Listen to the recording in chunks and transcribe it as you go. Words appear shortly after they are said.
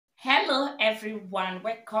Hello everyone,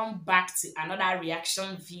 welcome back to another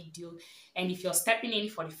reaction video. And if you're stepping in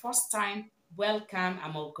for the first time, welcome.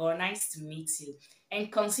 I'm Ogo, nice to meet you.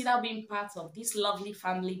 And consider being part of this lovely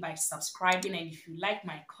family by subscribing. And if you like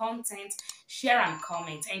my content, share and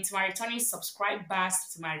comment. And to my returning subscribers,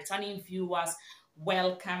 to my returning viewers,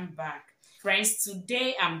 welcome back. Friends,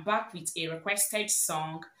 today I'm back with a requested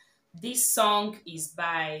song. This song is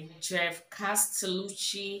by Geoff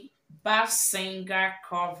Castellucci, bass singer,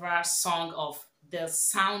 cover song of The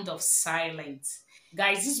Sound of Silence.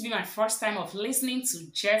 Guys, this will be my first time of listening to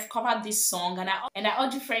Geoff cover this song, and I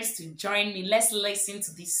urge you friends to join me. Let's listen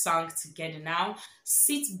to this song together now.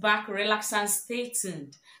 Sit back, relax, and stay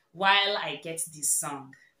tuned while I get this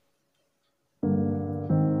song.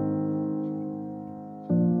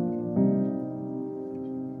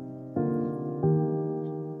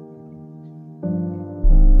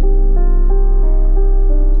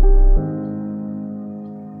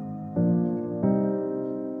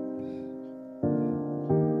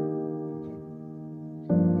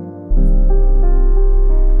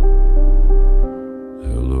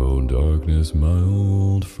 My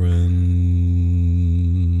old friend,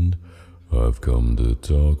 I've come to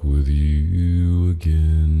talk with you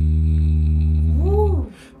again.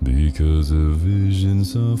 Ooh. Because a vision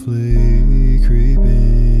softly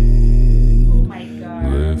creeping, oh my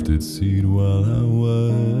God, left its seed while I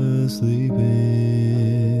was sleeping,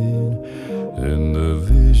 and the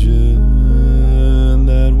vision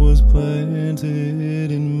that was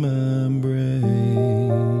planted in my brain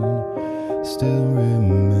still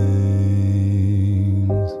remains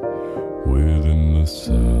within the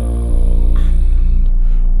sound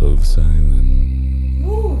of silence.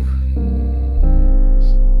 Ooh.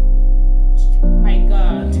 My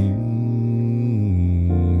God.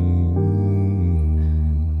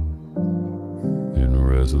 In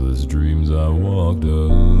restless dreams I walked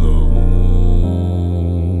alone,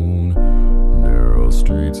 narrow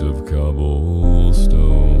streets of cobblestone,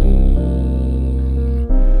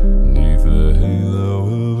 neath the halo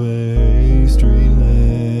of a street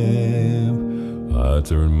lamp. I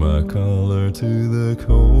turned my collar to the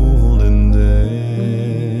cold and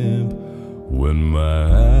damp, when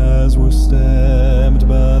my eyes were stabbed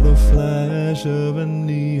by the flash of a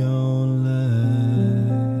neon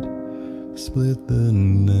light, split the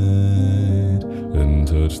night and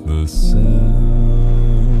touched the sound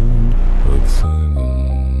of silence.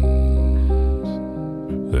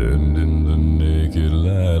 And in the naked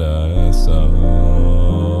light I saw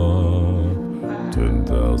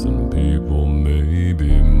 10,000 people,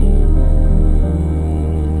 maybe more.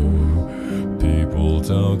 People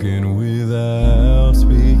talking without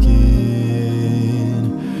speaking,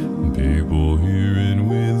 people hearing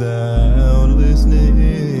without listening,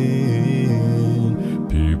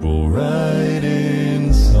 people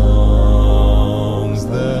writing songs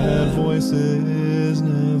that voices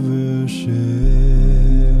never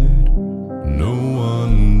shared. No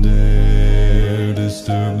one dare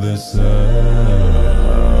disturb the sound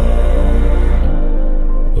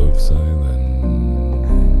of silence.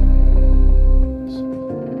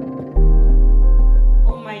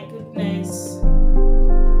 Oh my goodness.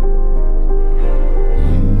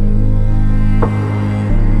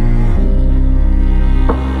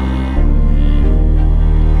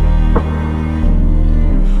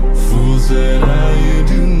 Fool said how you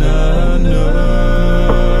do not know,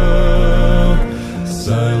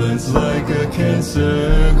 silence like a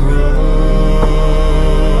cancer grows.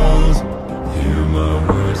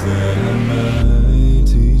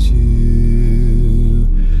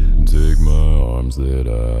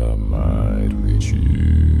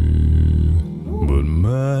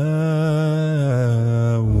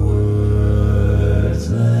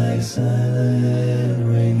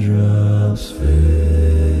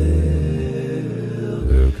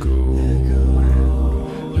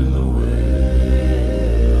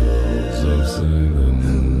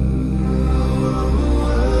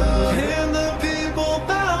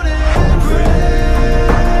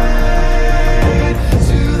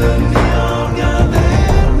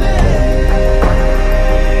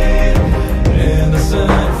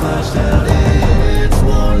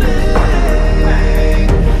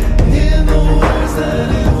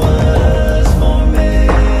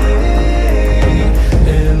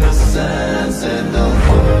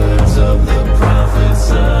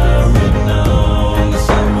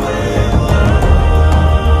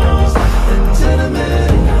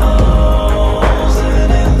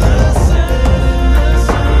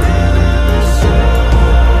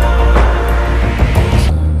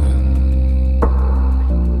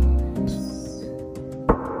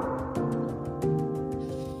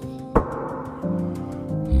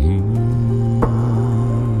 Oh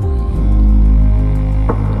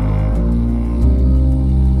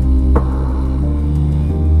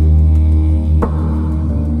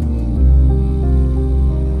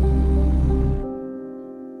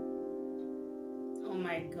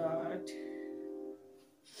my God.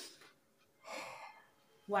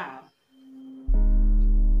 Wow.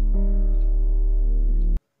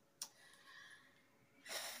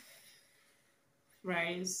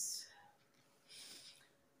 Friends.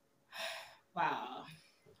 Wow.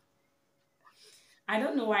 I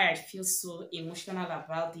don't know why I feel so emotional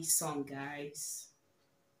about this song, guys.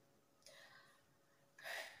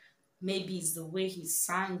 Maybe it's the way he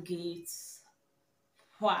sang it.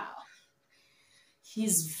 Wow.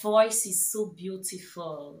 His voice is so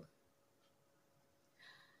beautiful.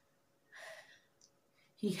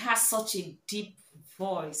 He has such a deep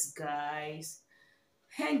voice, guys.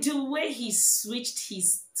 And the way he switched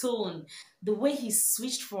his tone, the way he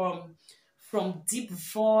switched from deep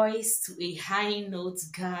voice to a high note,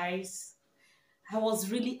 guys. I was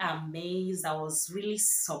really amazed. I was really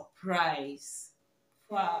surprised.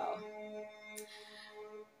 Wow.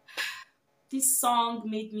 This song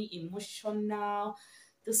made me emotional.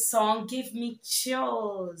 The song gave me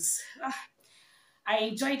chills. I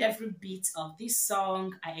enjoyed every bit of this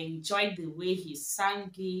song. I enjoyed the way he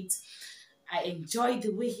sang it. I enjoyed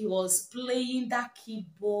the way he was playing that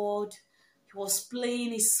keyboard. He was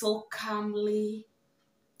playing it so calmly.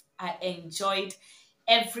 I enjoyed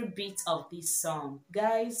every bit of this song.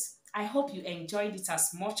 Guys, I hope you enjoyed it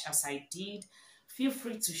as much as I did. Feel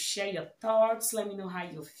free to share your thoughts. Let me know how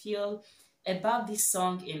you feel about this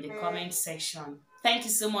song in the comment section. Thank you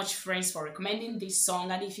so much, friends, for recommending this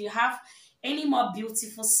song. And if you have any more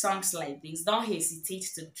beautiful songs like this, don't hesitate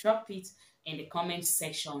to drop it in the comment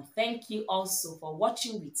section. Thank you also for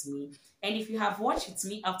watching with me. And if you have watched with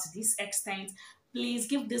me up to this extent, please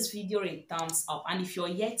give this video a thumbs up. And if you're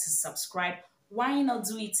yet to subscribe, why not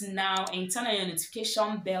do it now and turn on your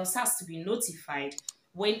notification bell so as to be notified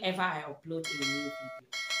whenever I upload a new video.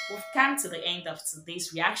 We've come to the end of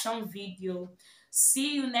today's reaction video.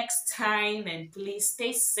 See you next time, and please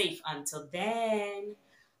stay safe until then.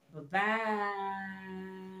 Bye-bye.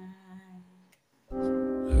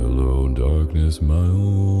 Hello, darkness, my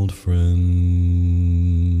old friend.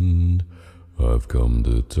 I've come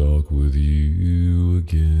to talk with you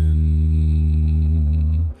again,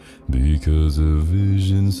 because a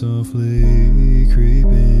vision softly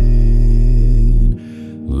creeping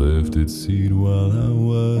left its seed while I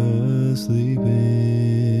was sleeping,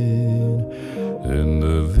 and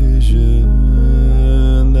the vision